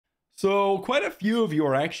So quite a few of you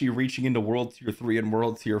are actually reaching into World Tier 3 and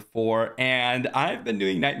World Tier 4, and I've been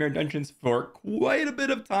doing Nightmare Dungeons for quite a bit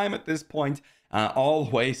of time at this point, all the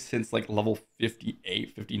way since like level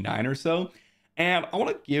 58, 59 or so. And I want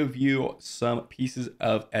to give you some pieces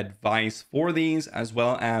of advice for these, as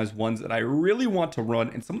well as ones that I really want to run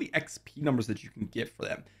and some of the XP numbers that you can get for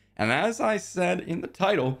them. And as I said in the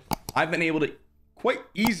title, I've been able to quite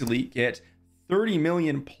easily get 30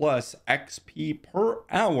 million plus XP per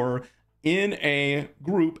hour in a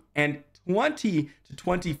group and 20 to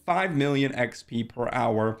 25 million XP per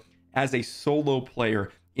hour as a solo player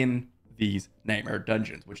in these Nightmare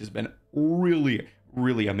Dungeons, which has been really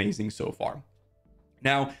amazing so far.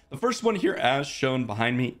 Now, the first one here, as shown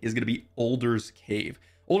behind me, is going to be Older's Cave.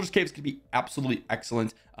 Older's Cave is going to be absolutely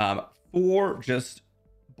excellent for just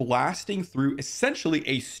blasting through essentially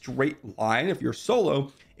a straight line if you're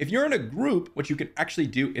solo. If you're in a group, what you can actually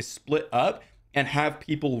do is split up and have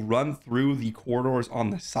people run through the corridors on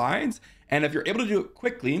the sides. And if you're able to do it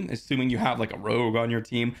quickly, assuming you have like a rogue on your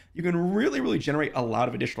team, you can really generate a lot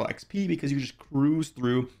of additional XP because you just cruise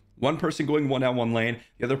through, one person going one down one lane,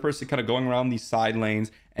 the other person kind of going around these side lanes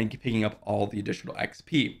and picking up all the additional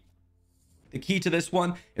XP. The key to this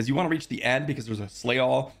one is you want to reach the end because there's a slay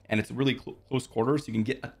all and it's really close quarters, so you can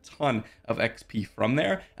get a ton of XP from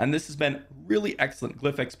there. And this has been really excellent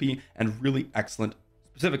glyph XP and really excellent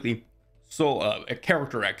specifically a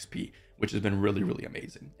character XP, which has been really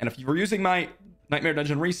amazing. And if you were using my Nightmare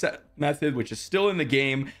Dungeon reset method, which is still in the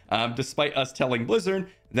game despite us telling Blizzard,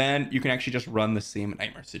 then you can actually just run the same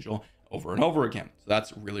Nightmare Sigil over and over again. So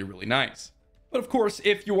that's really nice. But of course,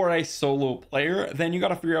 if you are a solo player, then you got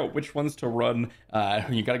to figure out which ones to run.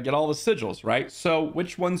 You got to get all the sigils, right? So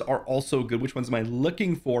which ones are also good? Which ones am I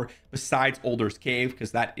looking for besides Older's Cave?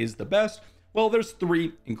 Because that is the best. Well, there's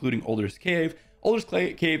three, including Older's Cave. Older's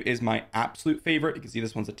Cave is my absolute favorite. You can see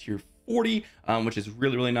this one's a tier 40, which is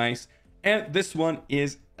really nice. And this one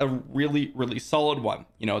is a really solid one.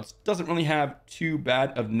 You know, it doesn't really have too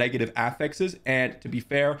bad of negative affixes. And to be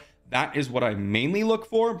fair, that is what I mainly look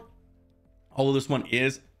for. Although this one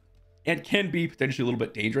is and can be potentially a little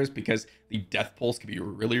bit dangerous because the death pulse can be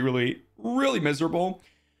really miserable.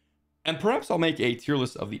 And perhaps I'll make a tier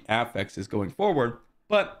list of the affixes going forward,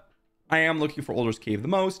 but I am looking for Older's Cave the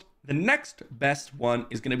most. The next best one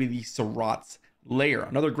is going to be the Surratt's Lair.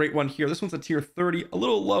 Another great one here. This one's a tier 30, a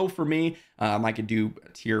little low for me. I could do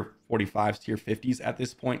tier 45s, tier 50s at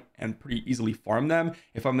this point and pretty easily farm them.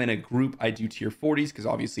 If I'm in a group, I do tier 40s because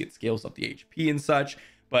obviously it scales up the HP and such.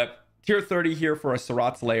 But tier 30 here for a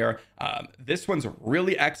Surratt's Lair. This one's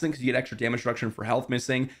really excellent because you get extra damage reduction for health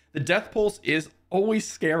missing. The death pulse is always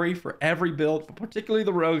scary for every build, but particularly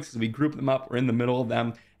the rogues because we group them up, we're in the middle of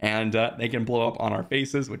them, and they can blow up on our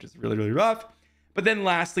faces, which is really rough. But then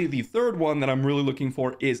lastly, the third one that I'm really looking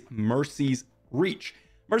for is Mercy's Reach.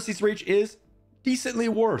 Mercy's Reach is decently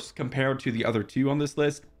worse compared to the other two on this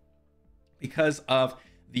list because of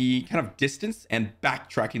the kind of distance and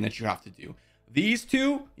backtracking that you have to do. These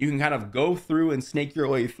two, you can kind of go through and snake your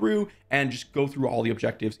way through and just go through all the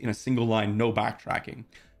objectives in a single line, no backtracking.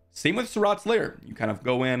 Same with Surratt's Lair. You kind of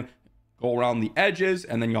go in, go around the edges,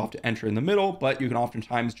 and then you'll have to enter in the middle, but you can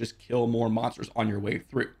oftentimes just kill more monsters on your way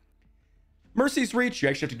through. Mercy's Reach, you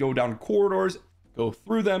actually have to go down corridors, go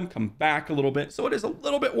through them, come back a little bit. So it is a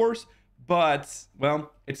little bit worse, but,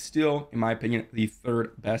 well, it's still, in my opinion, the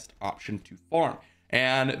third best option to farm.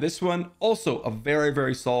 And this one, also a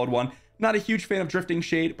very solid one. Not a huge fan of Drifting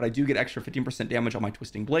Shade, but I do get extra 15% damage on my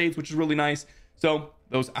Twisting Blades, which is really nice. So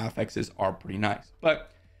those affixes are pretty nice.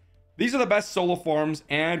 But these are the best solo farms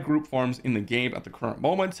and group farms in the game at the current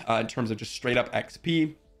moment in terms of just straight up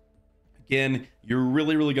XP. Again, you're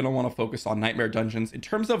really going to want to focus on Nightmare Dungeons. In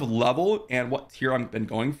terms of level and what tier I've been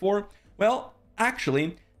going for, well, actually,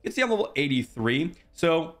 you can see I'm level 83.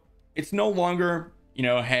 So it's no longer, you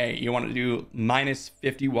know, hey, you want to do minus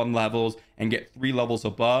 51 levels and get 3 levels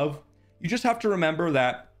above. You just have to remember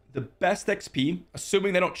that the best XP,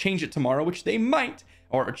 assuming they don't change it tomorrow, which they might,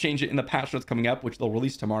 or change it in the patch that's coming up, which they'll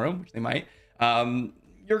release tomorrow, which they might,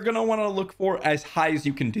 you're going to want to look for as high as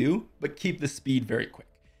you can do, but keep the speed very quick.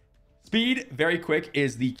 Speed very quick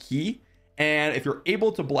is the key, and if you're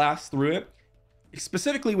able to blast through it,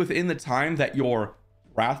 specifically within the time that your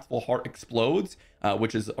Wrathful Heart explodes,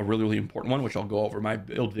 which is a really important one, which I'll go over in my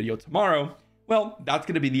build video tomorrow, well, that's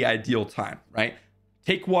going to be the ideal time, right?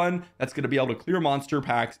 Take one that's going to be able to clear monster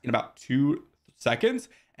packs in about 2 seconds,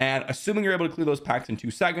 and assuming you're able to clear those packs in 2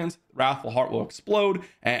 seconds, Wrathful Heart will explode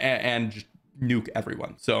and just nuke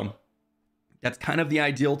everyone. So that's kind of the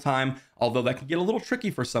ideal time, although that can get a little tricky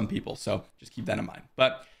for some people. So just keep that in mind.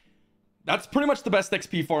 But that's pretty much the best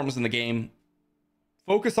XP farms in the game.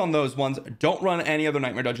 focus on those ones. Don't run any other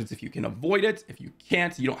nightmare dungeons if you can avoid it. If you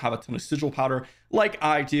can't, you don't have a ton of sigil powder like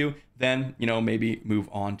I do, then, you know, maybe move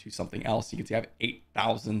on to something else. You can see I have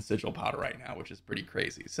 8,000 sigil powder right now, which is pretty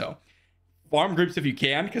crazy. So farm groups if you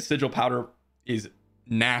can, because sigil powder is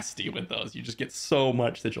nasty with those. You just get so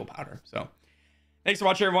much sigil powder. So thanks for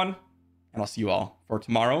watching, everyone, and I'll see you all for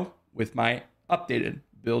tomorrow with my updated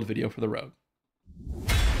build video for the road.